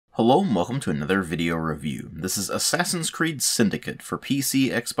Hello and welcome to another video review. This is Assassin's Creed Syndicate for PC,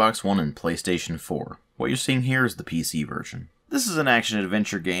 Xbox One, and PlayStation 4. What you're seeing here is the PC version. This is an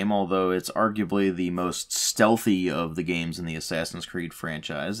action-adventure game, although it's arguably the most stealthy of the games in the Assassin's Creed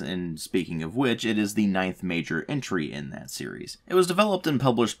franchise, and speaking of which, it is the 9th major entry in that series. It was developed and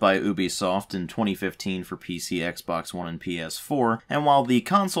published by Ubisoft in 2015 for PC, Xbox One, and PS4, and while the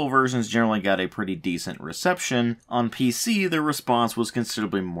console versions generally got a pretty decent reception, on PC the response was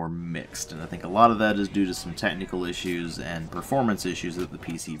considerably more mixed, and I think a lot of that is due to some technical issues and performance issues that the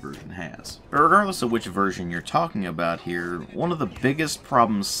PC version has. But regardless of which version you're talking about here, one of the biggest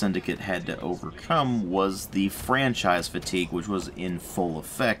problems Syndicate had to overcome was the franchise fatigue, which was in full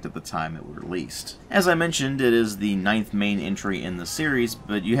effect at the time it was released. As I mentioned, it is the 9th main entry in the series,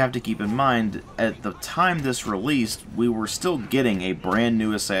 but you have to keep in mind, at the time this released, we were still getting a brand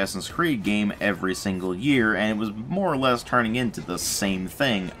new Assassin's Creed game every single year, and it was more or less turning into the same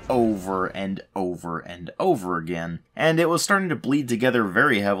thing over and over and over again, and it was starting to bleed together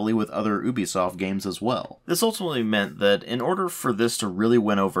very heavily with other Ubisoft games as well. This ultimately meant that in order for this to really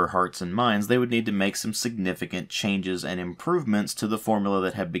win over hearts and minds, they would need to make some significant changes and improvements to the formula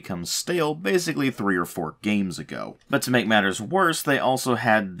that had become stale basically 3 or 4 games ago. But to make matters worse, they also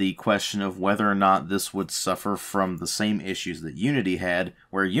had the question of whether or not this would suffer from the same issues that Unity had,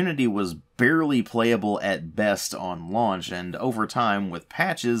 where Unity was barely playable at best on launch, and over time, with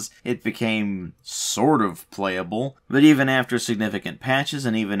patches, it became sort of playable, but even after significant patches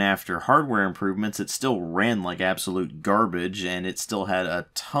and even after hardware improvements, it still ran like absolute garbage, and it still had a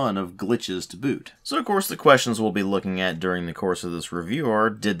ton of glitches to boot. So of course the questions we'll be looking at during the course of this review are,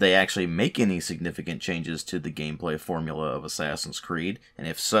 did they actually make any significant changes to the gameplay formula of Assassin's Creed, and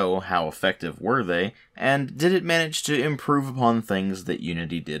if so, how effective were they, and did it manage to improve upon things that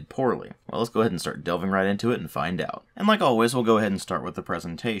Unity did poorly? Well, let's go ahead and start delving right into it and find out. And like always, we'll go ahead and start with the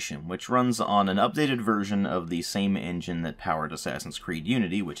presentation, which runs on an updated version of the same engine that powered Assassin's Creed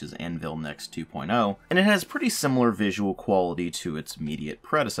Unity, which is Anvil Next 2.0, and it has pretty similar visual quality to its immediate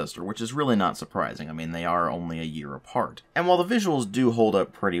predecessor, which is really not surprising. I mean, they are only a year apart. And while the visuals do hold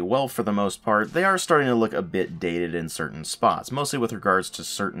up pretty well for the most part, they are starting to look a bit dated in certain spots, mostly with regards to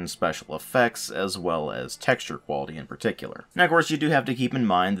certain special effects, as well as texture quality in particular. Now, of course, you do have to keep in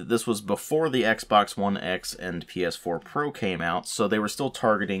mind that this was before the Xbox One X and PS4 Pro came out, so they were still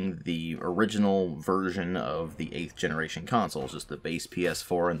targeting the original version of the 8th generation consoles, just the base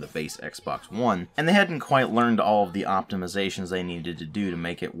PS4 and the base Xbox One, and they hadn't quite learned all of the optimizations they needed to do to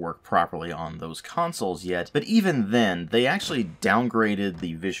make it work properly on those consoles yet, but even then, they actually downgraded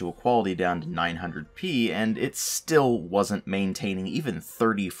the visual quality down to 900p, and it still wasn't maintaining even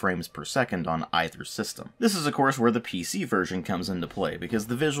 30 frames per second on either system. This is of course where the PC version comes into play, because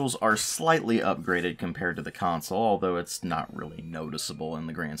the visuals are slightly upgraded compared to the console, although it's not really noticeable in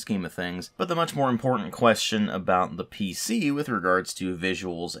the grand scheme of things. But the much more important question about the PC with regards to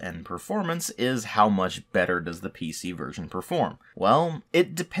visuals and performance is, how much better does the PC version perform? Well,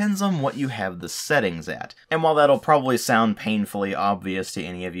 it depends on what you have the settings at. And while that'll probably sound painfully obvious to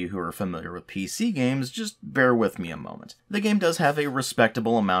any of you who are familiar with PC games, just bear with me a moment. The game does have a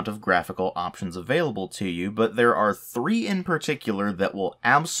respectable amount of graphical options available to you, but there are 3 in particular that will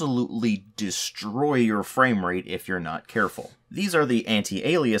absolutely destroy your frame rate if you're not careful. These are the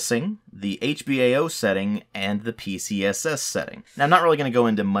anti-aliasing, the HBAO setting, and the PCSS setting. Now, I'm not really going to go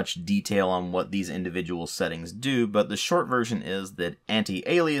into much detail on what these individual settings do, but the short version is that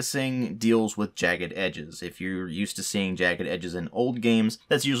anti-aliasing deals with jagged edges. If you're used to seeing jagged edges in old games,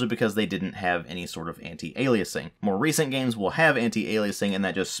 that's usually because they didn't have any sort of anti-aliasing. More recent games will have anti-aliasing, and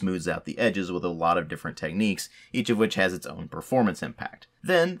that just smooths out the edges with a lot of different techniques, each of which has its own performance impact.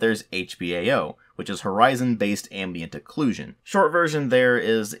 Then there's HBAO, which is horizon-based ambient occlusion. Short version there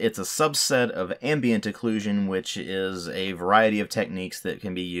is it's a subset of ambient occlusion, which is a variety of techniques that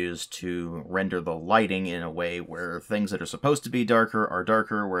can be used to render the lighting in a way where things that are supposed to be darker are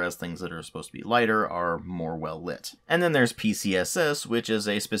darker, whereas things that are supposed to be lighter are more well lit. And then there's PCSS, which is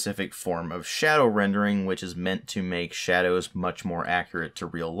a specific form of shadow rendering, which is meant to make shadows much more accurate to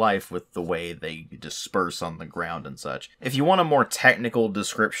real life with the way they disperse on the ground and such. If you want a more technical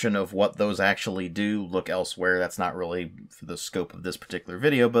description of what those actually do, look elsewhere. That's not really for the scope of this particular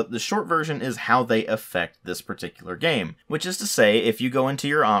video, but the short version is how they affect this particular game, which is to say, if you go into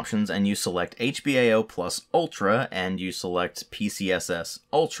your options and you select HBAO plus Ultra and you select PCSS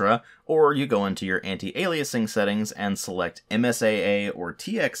Ultra, or you go into your anti-aliasing settings and select MSAA or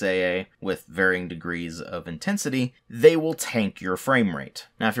TXAA with varying degrees of intensity, they will tank your frame rate.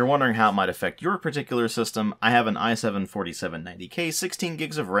 Now, if you're wondering how it might affect your particular system, I have an i7-4790K, 16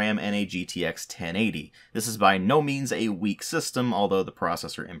 gigs of RAM, and a GTX 1080. This is by no means a weak system, although the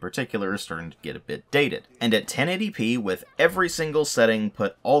processor in particular is starting to get a bit dated. And at 1080p, with every single setting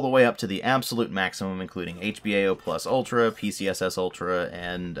put all the way up to the absolute maximum, including HBAO Plus Ultra, PCSS Ultra,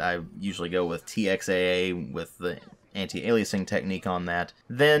 and I usually go with TXAA with the anti-aliasing technique on that,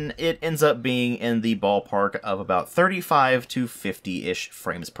 then it ends up being in the ballpark of about 35 to 50-ish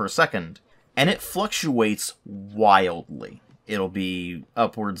frames per second. And it fluctuates wildly. It'll be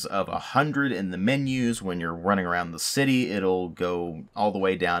upwards of 100 in the menus. When you're running around the city, it'll go all the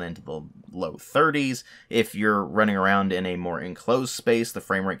way down into the low 30s. If you're running around in a more enclosed space, the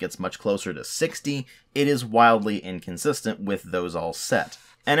frame rate gets much closer to 60. It is wildly inconsistent with those all set.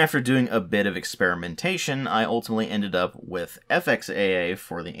 And after doing a bit of experimentation, I ultimately ended up with FXAA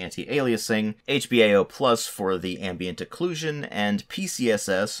for the anti-aliasing, HBAO Plus for the ambient occlusion, and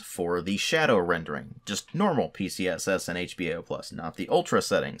PCSS for the shadow rendering. Just normal PCSS and HBAO Plus, not the Ultra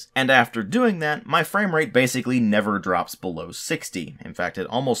settings. And after doing that, my frame rate basically never drops below 60. In fact, it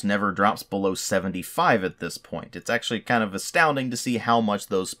almost never drops below 75 at this point. It's actually kind of astounding to see how much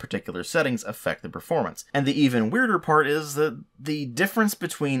those particular settings affect the performance. And the even weirder part is that the difference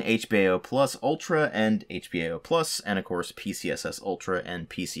between HBAO Plus Ultra and HBAO Plus, and of course PCSS Ultra and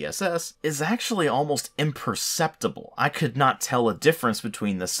PCSS, is actually almost imperceptible. I could not tell a difference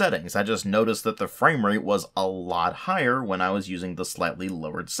between the settings. I just noticed that the frame rate was a lot higher when I was using the slightly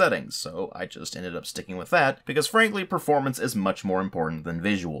lowered settings, so I just ended up sticking with that, because frankly performance is much more important than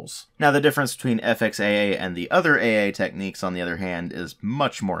visuals. Now the difference between FXAA and the other AA techniques, on the other hand, is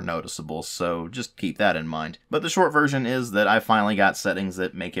much more noticeable, so just keep that in mind. But the short version is that I finally got settings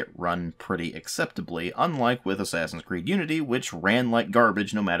that make it run pretty acceptably, unlike with Assassin's Creed Unity, which ran like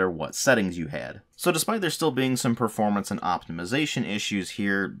garbage no matter what settings you had. So despite there still being some performance and optimization issues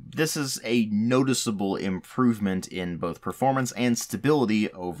here, this is a noticeable improvement in both performance and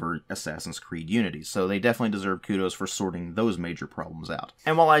stability over Assassin's Creed Unity, so they definitely deserve kudos for sorting those major problems out.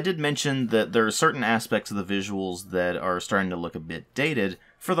 And while I did mention that there are certain aspects of the visuals that are starting to look a bit dated,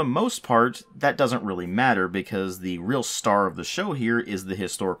 for the most part, that doesn't really matter, because the real star of the show here is the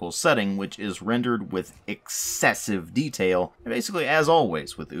historical setting, which is rendered with excessive detail. And basically, as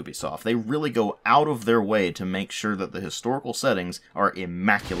always with Ubisoft, they really go out of their way to make sure that the historical settings are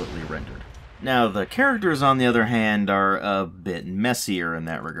immaculately rendered. Now, the characters, on the other hand, are a bit messier in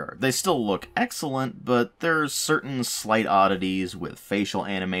that regard. They still look excellent, but there's certain slight oddities with facial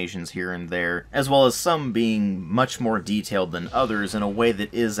animations here and there, as well as some being much more detailed than others in a way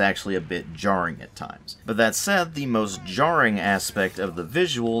that is actually a bit jarring at times. But that said, the most jarring aspect of the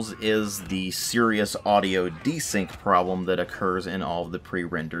visuals is the serious audio desync problem that occurs in all of the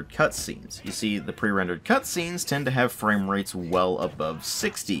pre-rendered cutscenes. You see, the pre-rendered cutscenes tend to have frame rates well above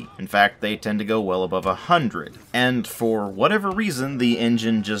 60. In fact, they tend to go well above 100. And for whatever reason, the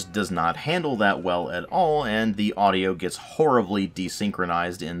engine just does not handle that well at all, and the audio gets horribly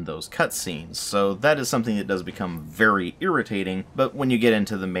desynchronized in those cutscenes. So that is something that does become very irritating, but when you get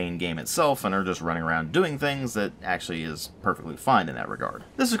into the main game itself and are just running around doing things, that actually is perfectly fine in that regard.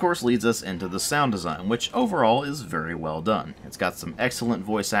 This of course leads us into the sound design, which overall is very well done. It's got some excellent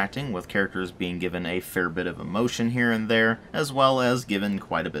voice acting, with characters being given a fair bit of emotion here and there, as well as given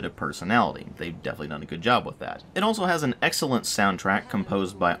quite a bit of personality. They've definitely done a good job with that. It also has an excellent soundtrack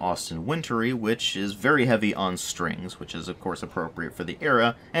composed by Austin Wintory, which is very heavy on strings, which is of course appropriate for the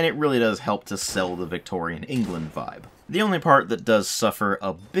era, and it really does help to sell the Victorian England vibe. The only part that does suffer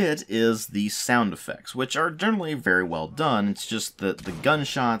a bit is the sound effects, which are generally very well done. It's just that the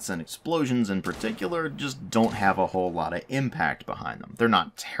gunshots and explosions in particular just don't have a whole lot of impact behind them. They're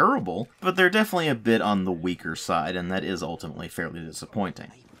not terrible, but they're definitely a bit on the weaker side, and that is ultimately fairly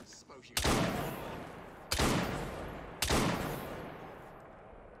disappointing.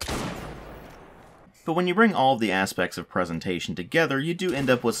 But when you bring all of the aspects of presentation together, you do end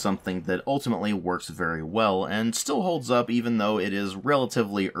up with something that ultimately works very well and still holds up even though it is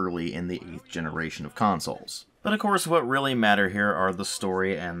relatively early in the 8th generation of consoles. But of course, what really matter here are the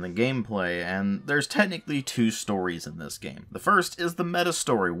story and the gameplay, and there's technically two stories in this game. The first is the meta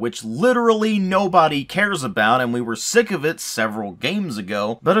story, which literally nobody cares about, and we were sick of it several games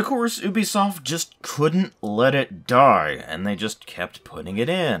ago, but of course Ubisoft just couldn't let it die, and they just kept putting it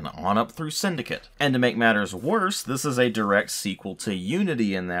in, on up through Syndicate. And to make matters worse, this is a direct sequel to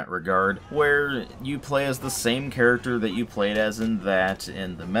Unity in that regard, where you play as the same character that you played as in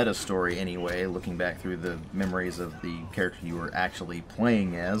the meta story anyway, looking back through the memory memories of the character you were actually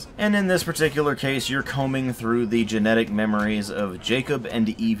playing as. And in this particular case, you're combing through the genetic memories of Jacob and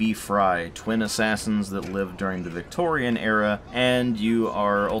Evie Fry, twin assassins that lived during the Victorian era, and you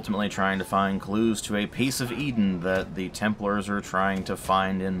are ultimately trying to find clues to a piece of Eden that the Templars are trying to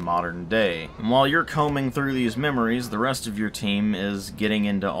find in modern day. And while you're combing through these memories, the rest of your team is getting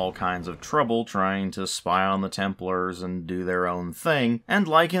into all kinds of trouble trying to spy on the Templars and do their own thing, and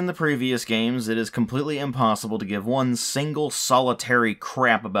like in the previous games, it is completely impossible to give one single solitary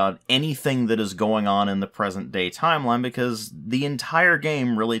crap about anything that is going on in the present day timeline because the entire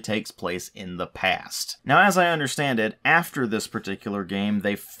game really takes place in the past. Now, as I understand it, after this particular game,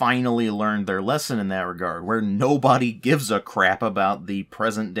 they finally learned their lesson in that regard, where nobody gives a crap about the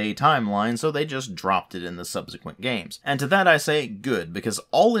present day timeline, so they just dropped it in the subsequent games. And to that I say good, because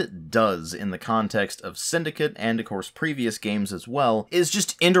all it does in the context of Syndicate, and of course previous games as well, is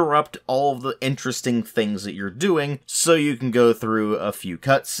just interrupt all of the interesting things that you're doing, so you can go through a few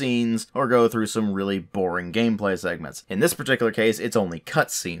cutscenes, or go through some really boring gameplay segments. In this particular case, it's only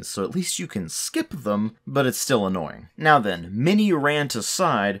cutscenes, so at least you can skip them, but it's still annoying. Now then, mini rant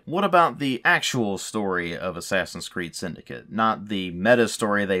aside, what about the actual story of Assassin's Creed Syndicate? Not the meta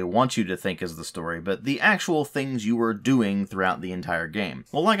story they want you to think is the story, but the actual things you were doing throughout the entire game.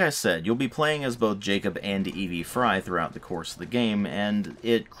 Well, like I said, you'll be playing as both Jacob and Evie Fry throughout the course of the game, and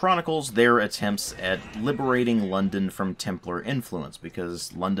it chronicles their attempts at liberating London from Templar influence,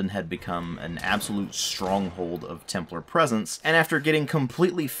 because London had become an absolute stronghold of Templar presence, and after getting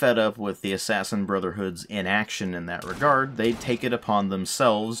completely fed up with the Assassin Brotherhood's inaction in that regard, they take it upon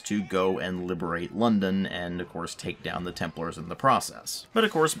themselves to go and liberate London, and of course take down the Templars in the process. But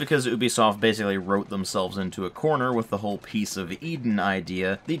of course, because Ubisoft basically wrote themselves into a corner with the whole piece of Eden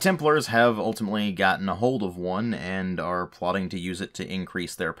idea, the Templars have ultimately gotten a hold of one and are plotting to use it to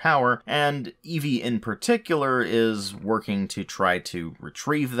increase their power, and Evie in particular is working to try to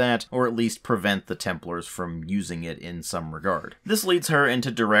retrieve that, or at least prevent the Templars from using it in some regard. This leads her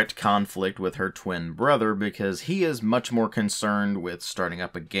into direct conflict with her twin brother, because he is much more concerned with starting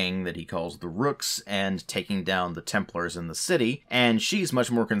up a gang that he calls the Rooks and taking down the Templars in the city, and she's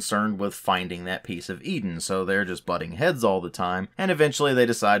much more concerned with finding that piece of Eden, so they're just butting heads all the time, and eventually they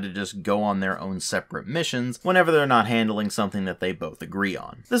decide to just go on their own separate missions whenever they're not handling something that they both agree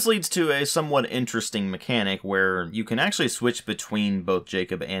on. This leads to a somewhat interesting mechanic where you can actually switch between both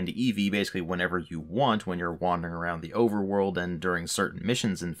Jacob and Evie basically whenever you want when you're wandering around the overworld and during certain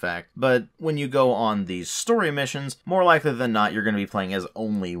missions, in fact, but when you go on these story missions, more likely than not you're going to be playing as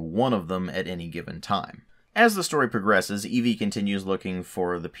only one of them at any given time. As the story progresses, Evie continues looking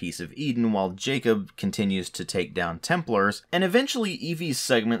for the piece of Eden while Jacob continues to take down Templars, and eventually Evie's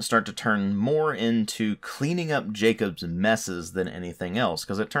segments start to turn more into cleaning up Jacob's messes than anything else,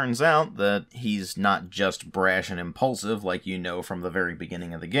 because it turns out that he's not just brash and impulsive like you know from the very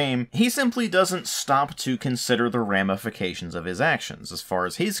beginning of the game, he simply doesn't stop to consider the ramifications of his actions. As far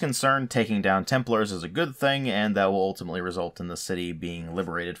as he's concerned, taking down Templars is a good thing, and that will ultimately result in the city being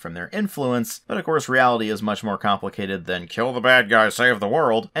liberated from their influence, but of course reality is much more complicated than kill the bad guy, save the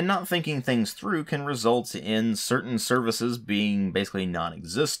world, and not thinking things through can result in certain services being basically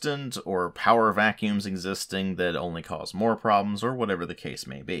non-existent, or power vacuums existing that only cause more problems, or whatever the case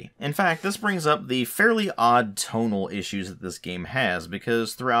may be. In fact, this brings up the fairly odd tonal issues that this game has,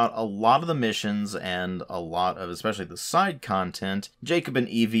 because throughout a lot of the missions and a lot of especially the side content, Jacob and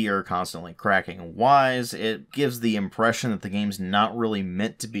Evie are constantly cracking wise. It gives the impression that the game's not really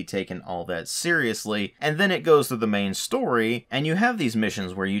meant to be taken all that seriously, and then it goes through the main story, and you have these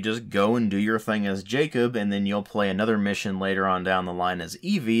missions where you just go and do your thing as Jacob, and then you'll play another mission later on down the line as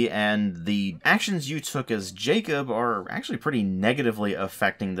Evie, and the actions you took as Jacob are actually pretty negatively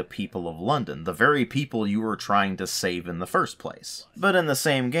affecting the people of London, the very people you were trying to save in the first place. But in the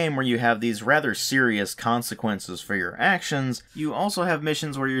same game where you have these rather serious consequences for your actions, you also have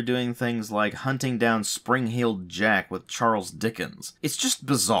missions where you're doing things like hunting down Spring-Heeled Jack with Charles Dickens. It's just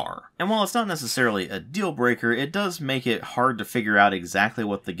bizarre. And while it's not necessarily a deal breaker, it does make it hard to figure out exactly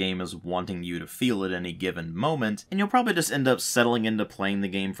what the game is wanting you to feel at any given moment, and you'll probably just end up settling into playing the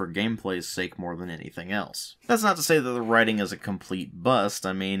game for gameplay's sake more than anything else. That's not to say that the writing is a complete bust.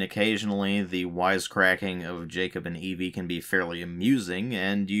 I mean, occasionally the wisecracking of Jacob and Evie can be fairly amusing,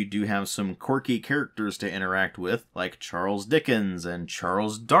 and you do have some quirky characters to interact with, like Charles Dickens and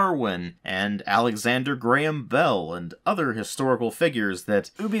Charles Darwin and Alexander Graham Bell and other historical figures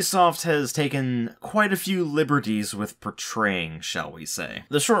that Ubisoft has taken quite quite a few liberties with portraying, shall we say.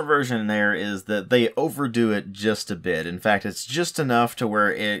 The short version there is that they overdo it just a bit. In fact, it's just enough to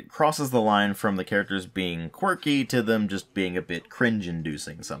where it crosses the line from the characters being quirky to them just being a bit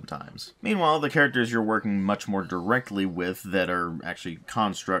cringe-inducing sometimes. Meanwhile, the characters you're working much more directly with that are actually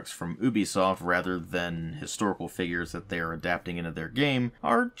constructs from Ubisoft rather than historical figures that they are adapting into their game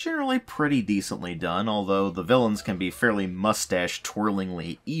are generally pretty decently done, although the villains can be fairly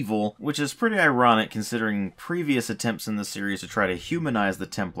mustache-twirlingly evil, which is pretty ironic considering previous attempts in the series to try to humanize the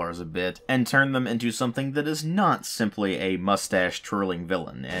Templars a bit and turn them into something that is not simply a mustache-twirling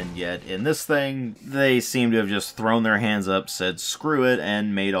villain, and yet in this thing, they seem to have just thrown their hands up, said screw it,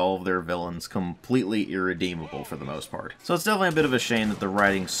 and made all of their villains completely irredeemable for the most part. So it's definitely a bit of a shame that the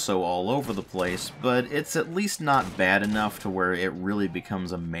writing's so all over the place, but it's at least not bad enough to where it really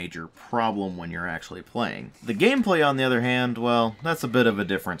becomes a major problem when you're actually playing. The gameplay, on the other hand, well, that's a bit of a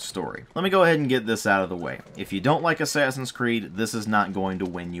different story. Let me go ahead and get this out of the way. If you don't like Assassin's Creed, this is not going to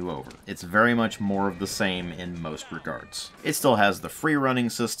win you over. It's very much more of the same in most regards. It still has the free running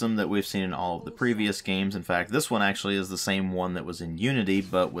system that we've seen in all of the previous games. In fact, this one actually is the same one that was in Unity,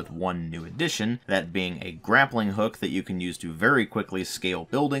 but with one new addition, that being a grappling hook that you can use to very quickly scale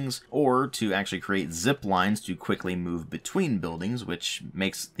buildings, or to actually create zip lines to quickly move between buildings, which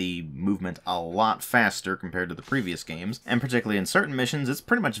makes the movement a lot faster compared to the previous games, and particularly in certain missions, it's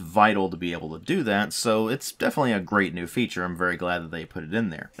pretty much vital to be able to do that, so it's definitely a great new feature. I'm very glad that they put it in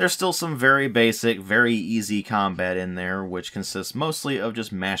there. There's still some very basic, very easy combat in there, which consists mostly of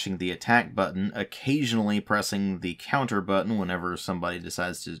just mashing the attack button, occasionally pressing the counter button whenever somebody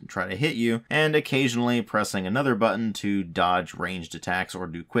decides to try to hit you, and occasionally pressing another button to dodge ranged attacks or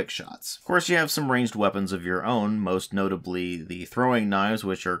do quick shots. Of course, you have some ranged weapons of your own, most notably the throwing knives,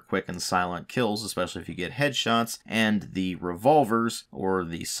 which are quick and silent kills, especially if you get headshots, and the revolvers, or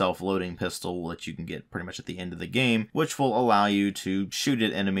the self-loading pistol that you can get pretty much at the end of the game, which will allow you to shoot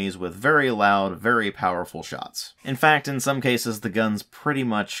at enemies with very loud, very powerful shots. In fact, in some cases, the guns pretty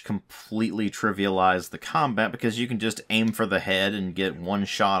much completely trivialize the combat because you can just aim for the head and get one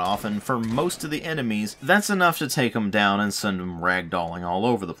shot off, and for most of the enemies, that's enough to take them down and send them ragdolling all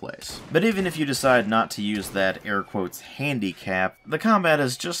over the place. But even if you decide not to use that air quotes handicap, the combat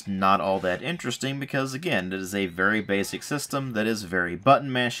is just not all that interesting because, again, it is a very basic system that is very button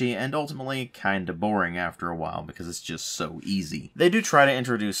mashy and ultimately kinda boring after a while because it's just so easy. They do try to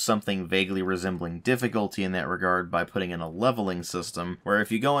introduce something vaguely resembling difficulty in that regard by putting in a leveling system, where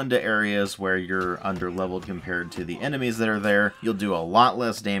if you go into areas where you're under-leveled compared to the enemies that are there, you'll do a lot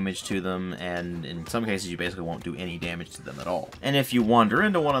less damage to them, and in some cases you basically won't do any damage to them at all. And if you wander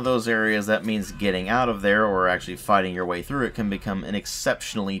into one of those areas, that means getting out of there or actually fighting your way through it can become an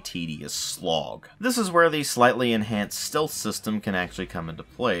exceptionally tedious slog. This is where the slightly enhanced stealth system can actually come into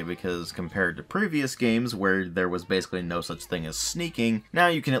play, because compared to previous games where there was basically no such thing as sneaking, now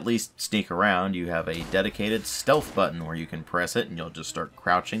you can at least sneak around. You have a dedicated stealth button where you can press it and you'll just start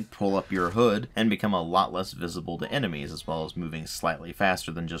crouching, pull up your hood, and become a lot less visible to enemies, as well as moving slightly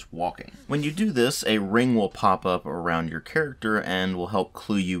faster than just walking. When you do this, a ring will pop up around your character and will help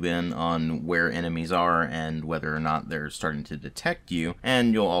clue you in on where enemies are and whether or not they're starting to detect you,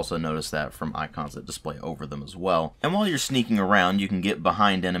 and you'll also notice that from icons that display over them as well. And while you're sneaking around, you can get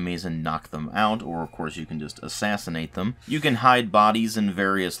behind enemies and knock them out, or of course you can just assassinate them. You can hide bodies in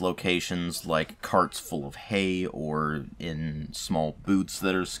various locations, like carts full of hay or in small boots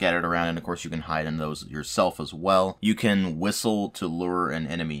that are scattered around, and of course you can hide in those yourself as well. You can whistle to lure an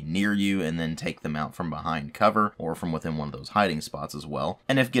enemy near you and then take them out from behind cover or from within one of those hiding spots as well.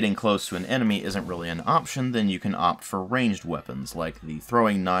 And if getting close to an enemy isn't really an option, then you can opt for ranged weapons like the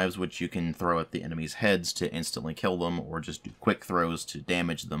throwing knives, which you can throw at the enemy's heads to instantly kill them or just do quick throws to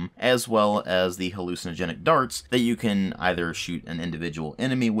damage them, as well as the hallucinogenic darts that you can either shoot an individual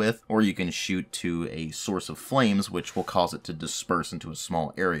enemy with, or you can shoot to a source of flames, which will cause it to disperse into a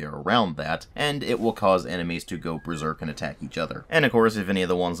small area around that, and it will cause enemies to go berserk and attack each other. And of course, if any of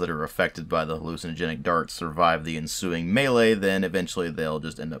the ones that are affected by the hallucinogenic darts survive the ensuing melee, then eventually they'll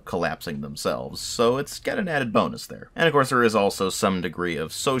just end up collapsing themselves, so it's got an added bonus there. And of course, there is also some degree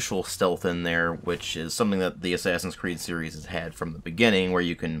of social stealth in there, which is something that the Assassin's Creed series has had from the beginning, where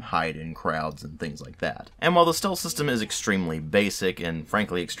you can hide in crowds and things like that. And while the stealth system is extremely basic and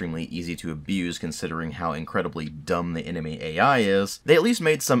frankly extremely easy to abuse considering how incredibly dumb the enemy AI is, they at least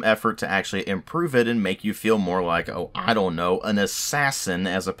made some effort to actually improve it and make you feel more like, oh, I don't know, an assassin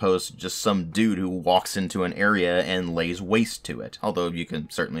as opposed to just some dude who walks into an area and lays waste to it, although you can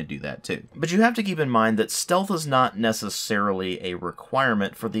certainly do that too. But you have to keep in mind that stealth is not necessarily a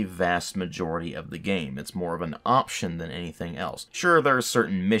requirement for the vast majority of the game. It's more of an option than anything else. Sure, there are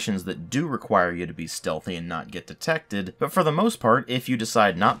certain missions that do do require you to be stealthy and not get detected, but for the most part, if you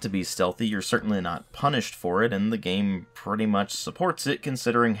decide not to be stealthy, you're certainly not punished for it, and the game pretty much supports it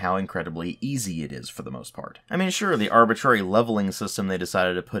considering how incredibly easy it is for the most part. I mean, sure, the arbitrary leveling system they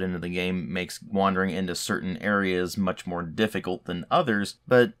decided to put into the game makes wandering into certain areas much more difficult than others,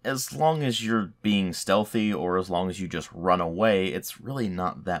 but as long as you're being stealthy or as long as you just run away, it's really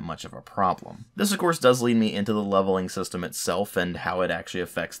not that much of a problem. This of course does lead me into the leveling system itself and how it actually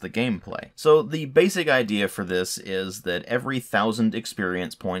affects the gameplay. So the basic idea for this is that every 1,000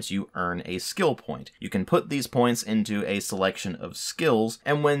 experience points you earn a skill point. You can put these points into a selection of skills,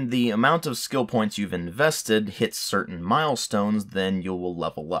 and when the amount of skill points you've invested hits certain milestones, then you will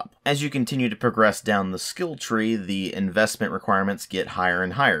level up. As you continue to progress down the skill tree, the investment requirements get higher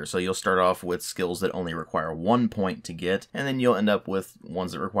and higher, so you'll start off with skills that only require 1 point to get, and then you'll end up with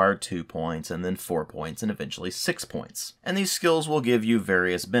ones that require 2 points, and then 4 points, and eventually 6 points. And these skills will give you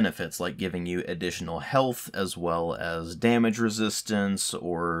various benefits, like giving you additional health, as well as damage resistance,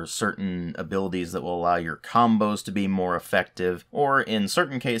 or certain abilities that will allow your combos to be more effective, or in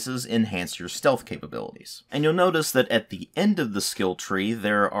certain cases, enhance your stealth capabilities. And you'll notice that at the end of the skill tree,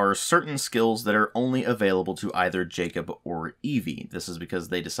 there are certain skills that are only available to either Jacob or Evie. This is because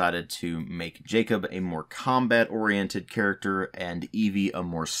they decided to make Jacob a more combat-oriented character and Evie a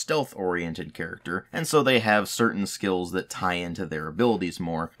more stealth-oriented character, and so they have certain skills that tie into their abilities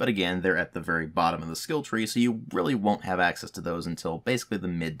more, but again, they're at the very bottom of the skill tree, so you really won't have access to those until basically the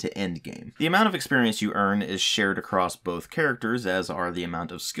mid to end game. The amount of experience you earn is shared across both characters, as are the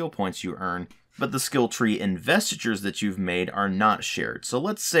amount of skill points you earn, but the skill tree investitures that you've made are not shared. So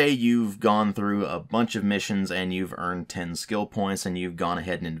let's say you've gone through a bunch of missions and you've earned 10 skill points and you've gone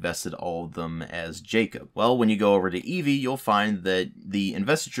ahead and invested all of them as Jacob. Well, when you go over to Evie, you'll find that the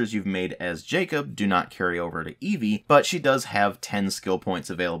investitures you've made as Jacob do not carry over to Evie, but she does have 10 skill points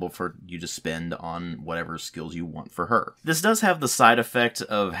available for you to spend on whatever skills you want for her. This does have the side effect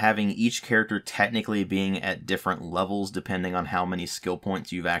of having each character technically being at different levels depending on how many skill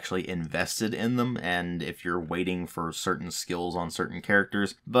points you've actually invested in them, and if you're waiting for certain skills on certain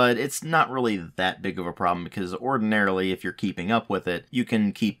characters, but it's not really that big of a problem because ordinarily if you're keeping up with it, you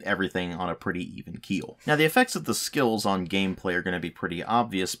can keep everything on a pretty even keel. Now the effects of the skills on gameplay are going to be pretty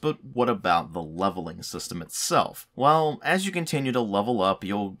obvious, but what about the leveling system itself? Well, as you continue to level up,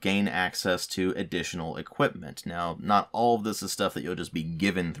 you'll gain access to additional equipment. Now, not all of this is stuff that you'll just be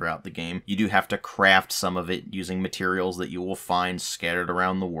given throughout the game. You do have to craft some of it using materials that you will find scattered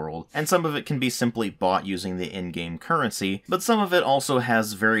around the world, and some of it can be simply bought using the in-game currency, but some of it also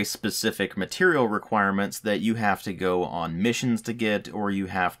has very specific material requirements that you have to go on missions to get, or you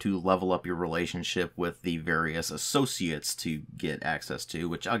have to level up your relationship with the various associates to get access to,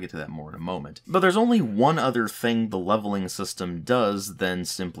 which I'll get to that more in a moment. But there's only one other thing the leveling system does than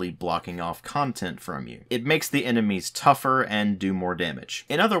simply blocking off content from you. It makes the enemies tougher and do more damage.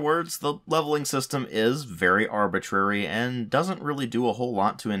 In other words, the leveling system is very arbitrary and doesn't really do a whole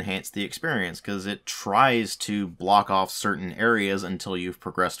lot to enhance the experience, because it tries to block off certain areas until you've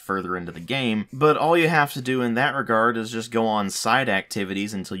progressed further into the game, but all you have to do in that regard is just go on side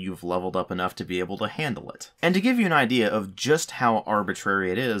activities until you've leveled up enough to be able to handle it. And to give you an idea of just how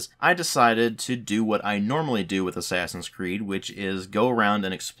arbitrary it is, I decided to do what I normally do with Assassin's Creed, which is go around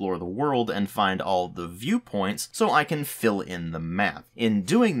and explore the world and find all the viewpoints so I can fill in the map. In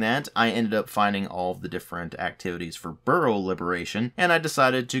doing that, I ended up finding all of the different activities for burrow liberation, and I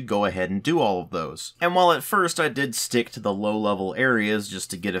decided to go ahead and do all of those. And while at first I did stick to the low-level areas just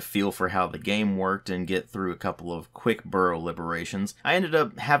to get a feel for how the game worked and get through a couple of quick burrow liberations, I ended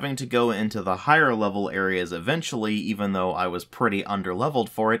up having to go into the higher-level areas eventually, even though I was pretty underleveled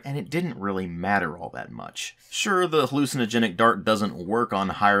for it, and it didn't really matter all that much. Sure, the hallucinogenic dart doesn't work on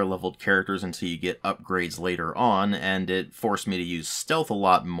higher-leveled characters until you get upgrades later on, and it forced me to use stealth a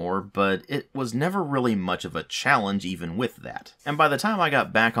lot more, but it was never really much of a challenge even with that. And by the time I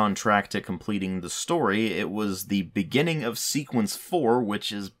got back on track to completing the story, it was the beginning of Sequence 4,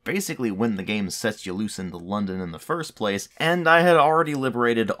 which is basically when the game sets you loose into London in the first place, and I had already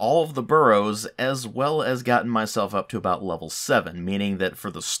liberated all of the burrows, as well as gotten myself up to about level 7, meaning that for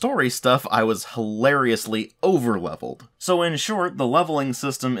the story stuff, I was hilariously over-leveled. So in short, the leveling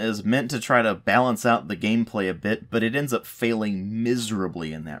system is meant to try to balance out the gameplay a bit, but it ends up failing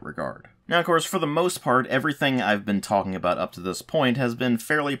miserably in that regard. Now, of course, for the most part, everything I've been talking about up to this point has been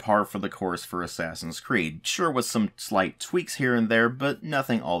fairly par for the course for Assassin's Creed, sure with some slight tweaks here and there, but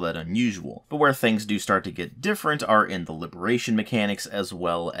nothing all that unusual. But where things do start to get different are in the liberation mechanics as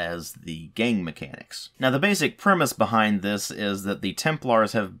well as the gang mechanics. Now, the basic premise behind this is that the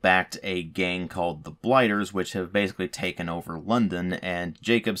Templars have backed a gang called the Blighters, which have basically taken over London, and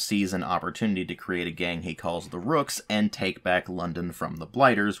Jacob sees an opportunity to create a gang he calls the Rooks and take back London from the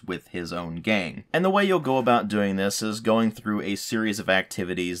Blighters with his own gang. And the way you'll go about doing this is going through a series of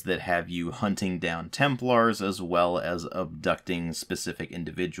activities that have you hunting down Templars as well as abducting specific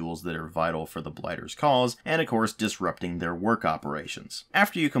individuals that are vital for the Blighters' cause, and of course disrupting their work operations.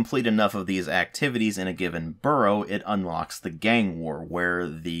 After you complete enough of these activities in a given borough, it unlocks the gang war, where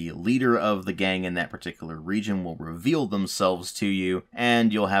the leader of the gang in that particular region will reveal themselves to you,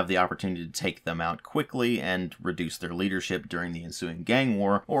 and you'll have the opportunity to take them out quickly and reduce their leadership during the ensuing gang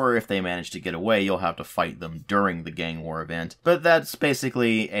war, or if they manage to get away, you'll have to fight them during the gang war event. But that's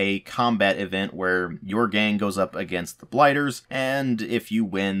basically a combat event where your gang goes up against the Blighters, and if you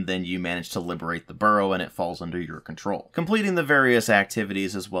win, then you manage to liberate the borough and it falls under your control. Completing the various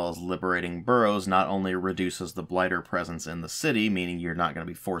activities as well as liberating boroughs not only reduces the Blighter presence in the city, meaning you're not going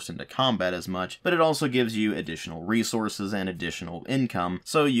to be forced into combat as much, but it also gives you additional resources and additional income,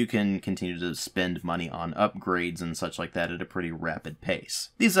 so you can continue to spend money on upgrades and such like that at a pretty rapid pace.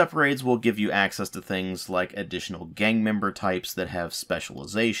 These upgrades will give you access to things like additional gang member types that have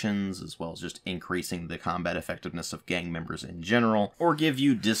specializations, as well as just increasing the combat effectiveness of gang members in general, or give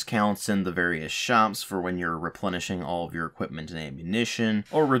you discounts in the various shops for when you're replenishing all of your equipment and ammunition,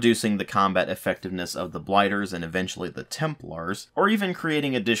 or reducing the combat effectiveness of the Blighters and eventually the Templars, or even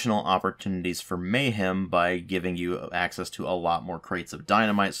creating additional opportunities for mayhem by giving you access to a lot more crates of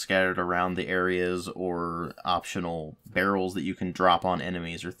dynamite scattered around the areas, or optional barrels that you can drop on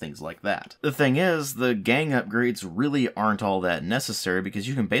enemies or things like that. The thing is, the gang upgrades really aren't all that necessary because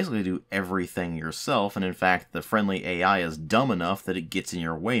you can basically do everything yourself, and in fact the friendly AI is dumb enough that it gets in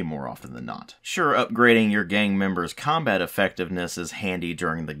your way more often than not. Sure, upgrading your gang members' combat effectiveness is handy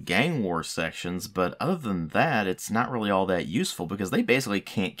during the gang war sections, but other than that, it's not really all that useful because they basically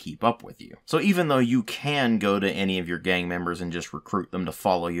can't keep up with you. So even though you can go to any of your gang members and just recruit them to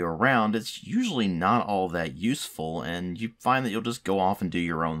follow you around, it's usually not all that useful, and you find that you'll just go off and do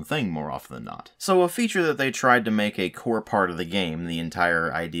your own thing more often than not. So a feature that they tried to make a core part of the game, the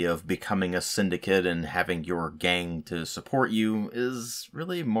entire idea of becoming a syndicate and having your gang to support you, is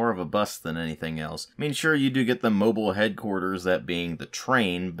really more of a bust than anything else. I mean, sure, you do get the mobile headquarters, that being the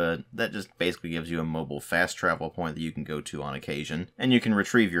train, but that just basically gives you a mobile fast travel point that you can go to on occasion, and you can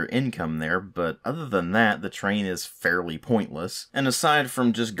retrieve your income there, but other than that, the train is fairly pointless. And aside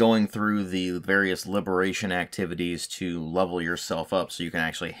from just going through the various liberation activities to level yourself up so you can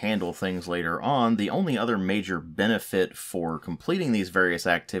actually handle things later on, the only other major benefit for completing these various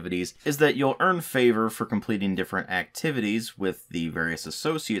activities is that you'll earn favor for completing different activities with the various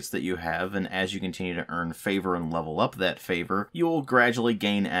associates that you have, and as you continue to earn favor and level up that favor, you'll gradually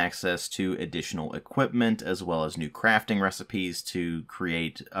gain access to additional equipment as well as new crafting recipes to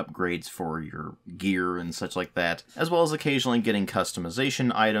create upgrades for your gear and such like that, as well as occasionally getting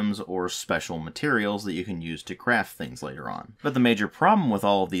customization items or special materials that you can use to craft things later on. But the major problem with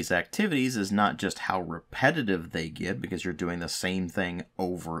all of these activities is not just how repetitive they get, because you're doing the same thing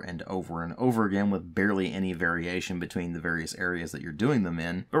over and over and over again with barely any variation between the various areas that you're doing them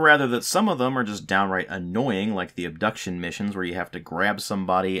in, but rather that some of them are just downright annoying, like the abduction missions where you have to grab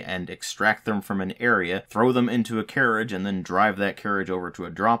somebody and extract them from an area, throw them into a carriage, and then drive that carriage over to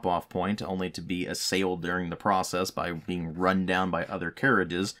a drop-off point, only to be assailed during the process by being run down by other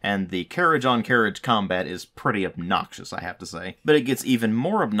carriages, and the carriage-on-carriage combat is pretty obnoxious, I have to say. But it gets even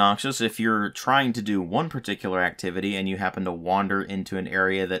more obnoxious if you're trying to do one particular activity and you happen to wander into an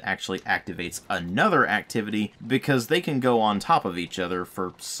area that actually activates another activity, because they can go on top of each other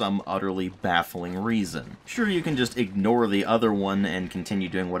for some utterly baffling reason. Sure, you can just ignore the other one and continue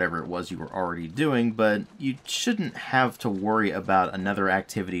doing whatever it was you were already doing, but you shouldn't have to worry about another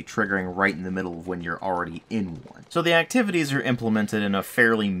activity triggering right in the middle of when you're already in one. So the activities are implemented in a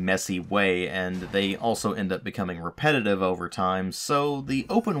fairly messy way, and they also end up becoming repetitive over time, so the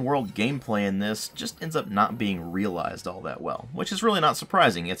open world gameplay in this just ends up not being realized all that well, which is really not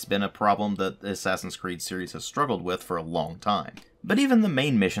surprising. It's been a problem that the Assassin's Creed series has struggled with for a long time. But even the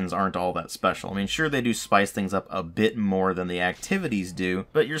main missions aren't all that special. I mean, sure, they do spice things up a bit more than the activities do,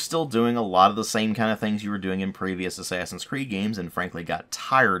 but you're still doing a lot of the same kind of things you were doing in previous Assassin's Creed games and frankly got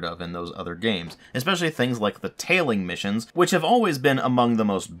tired of in those other games. Especially things like the tailing missions, which have always been among the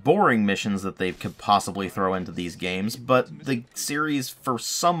most boring missions that they could possibly throw into these games, but the series, for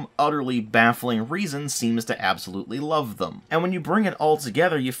some utterly baffling reason, seems to absolutely love them. And when you bring it all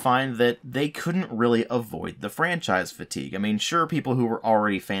together, you find that they couldn't really avoid the franchise fatigue. I mean, sure, people who were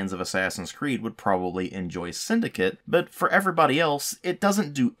already fans of Assassin's Creed would probably enjoy Syndicate, but for everybody else, it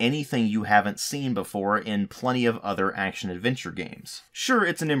doesn't do anything you haven't seen before in plenty of other action-adventure games. Sure,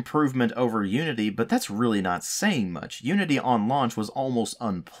 it's an improvement over Unity, but that's really not saying much. Unity on launch was almost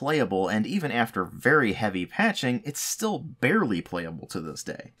unplayable, and even after very heavy patching, it's still barely playable to this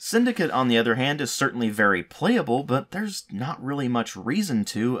day. Syndicate, on the other hand, is certainly very playable, but there's not really much reason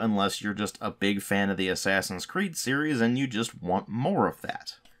to unless you're just a big fan of the Assassin's Creed series and you just want more of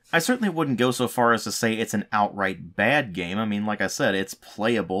that. I certainly wouldn't go so far as to say it's an outright bad game. I mean, like I said, it's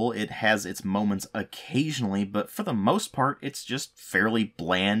playable, it has its moments occasionally, but for the most part, it's just fairly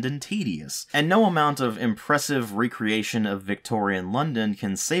bland and tedious. And no amount of impressive recreation of Victorian London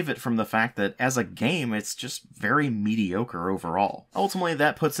can save it from the fact that as a game, it's just very mediocre overall. Ultimately,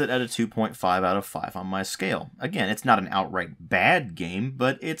 that puts it at a 2.5 out of 5 on my scale. Again, it's not an outright bad game,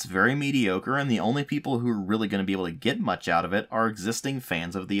 but it's very mediocre, and the only people who are really going to be able to get much out of it are existing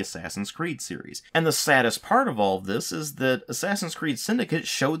fans of the Assassin's Creed series. And the saddest part of all of this is that Assassin's Creed Syndicate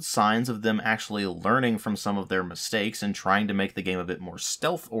showed signs of them actually learning from some of their mistakes and trying to make the game a bit more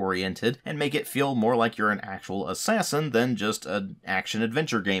stealth-oriented and make it feel more like you're an actual assassin than just an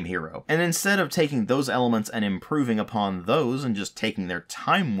action-adventure game hero. And instead of taking those elements and improving upon those and just taking their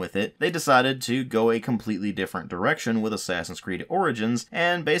time with it, they decided to go a completely different direction with Assassin's Creed Origins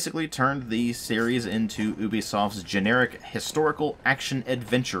and basically turned the series into Ubisoft's generic historical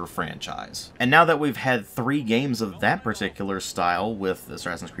action-adventure franchise. And now that we've had 3 games of that particular style with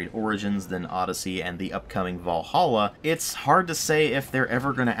Assassin's Creed Origins, then Odyssey, and the upcoming Valhalla, it's hard to say if they're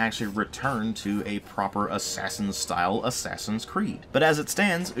ever going to actually return to a proper Assassin-style Assassin's Creed. But as it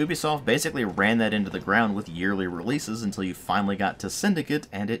stands, Ubisoft basically ran that into the ground with yearly releases until you finally got to Syndicate,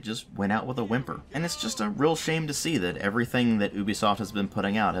 and it just went out with a whimper. And it's just a real shame to see that everything that Ubisoft has been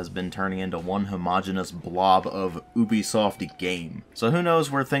putting out has been turning into one homogeneous blob of Ubisoft game. So who knows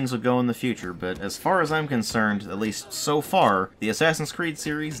where things will go in the future, but as far as I'm concerned, at least so far, the Assassin's Creed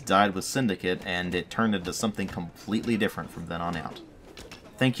series died with Syndicate, and it turned into something completely different from then on out.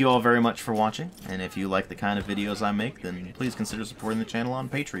 Thank you all very much for watching, and if you like the kind of videos I make, then please consider supporting the channel on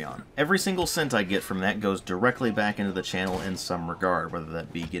Patreon. Every single cent I get from that goes directly back into the channel in some regard, whether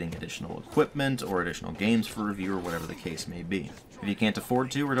that be getting additional equipment, or additional games for review, or whatever the case may be. If you can't afford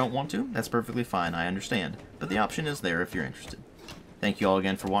to or don't want to, that's perfectly fine, I understand, but the option is there if you're interested. Thank you all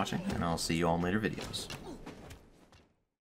again for watching, and I'll see you all in later videos.